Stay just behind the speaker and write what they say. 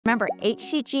Remember,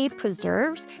 HCG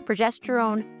preserves,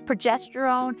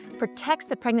 progesterone protects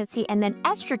the pregnancy, and then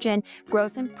estrogen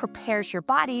grows and prepares your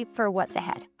body for what's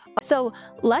ahead. So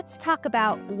let's talk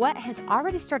about what has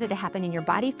already started to happen in your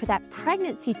body for that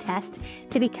pregnancy test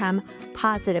to become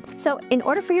positive. So in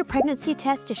order for your pregnancy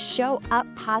test to show up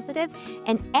positive,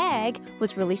 an egg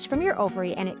was released from your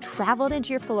ovary and it traveled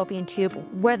into your fallopian tube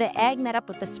where the egg met up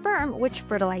with the sperm, which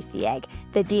fertilized the egg.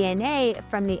 The DNA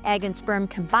from the egg and sperm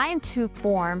combined to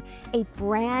form a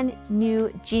brand new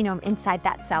genome inside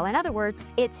that cell. In other words,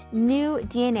 it's new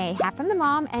DNA, half from the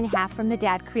mom and half from the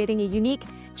dad, creating a unique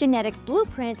genetic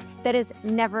blueprint that has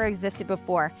never existed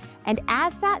before. And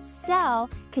as that cell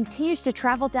continues to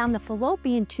travel down the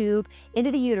fallopian tube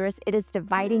into the uterus, it is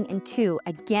dividing in two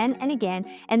again and again.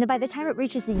 And then by the time it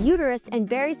reaches the uterus and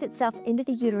buries itself into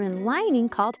the uterine lining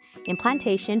called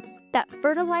implantation, that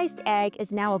fertilized egg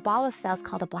is now a ball of cells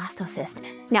called a blastocyst.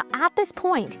 Now at this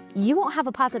point, you won't have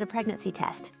a positive pregnancy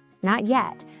test. Not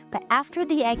yet, but after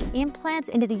the egg implants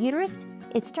into the uterus,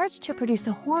 it starts to produce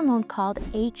a hormone called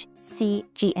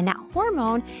HCG. And that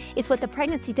hormone is what the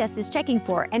pregnancy test is checking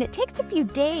for. And it takes a few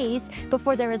days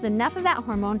before there is enough of that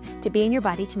hormone to be in your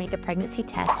body to make a pregnancy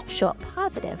test show up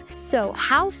positive. So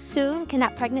how soon can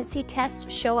that pregnancy test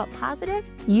show up positive?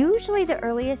 Usually the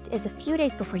earliest is a few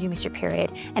days before you miss your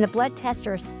period. And a blood test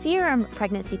or a serum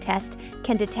pregnancy test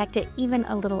can detect it even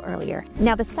a little earlier.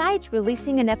 Now, besides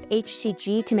releasing enough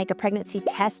HCG to make a pregnancy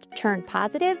test turn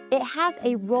positive, it has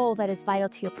a role that is vital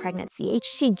to your pregnancy.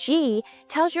 HCG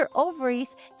tells your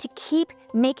ovaries to keep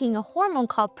making a hormone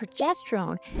called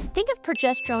progesterone. Think of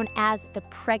progesterone as the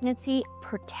pregnancy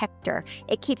protector.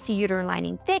 It keeps the uterine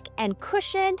lining thick and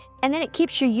cushioned, and then it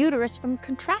keeps your uterus from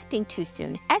contracting too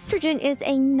soon. Estrogen is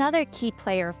another key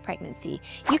player of pregnancy.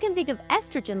 You can think of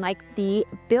estrogen like the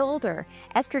builder.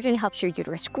 Estrogen helps your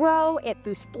uterus grow, it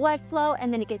boosts blood flow,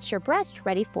 and then it gets your breast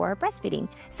ready for breastfeeding.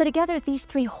 So together, these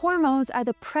three hormones are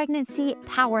the pregnancy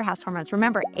powerhouse hormones.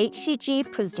 Remember,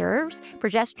 HCG preserves,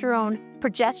 progesterone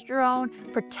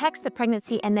protects the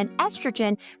pregnancy, and then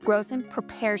estrogen grows and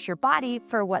prepares your body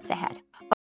for what's ahead.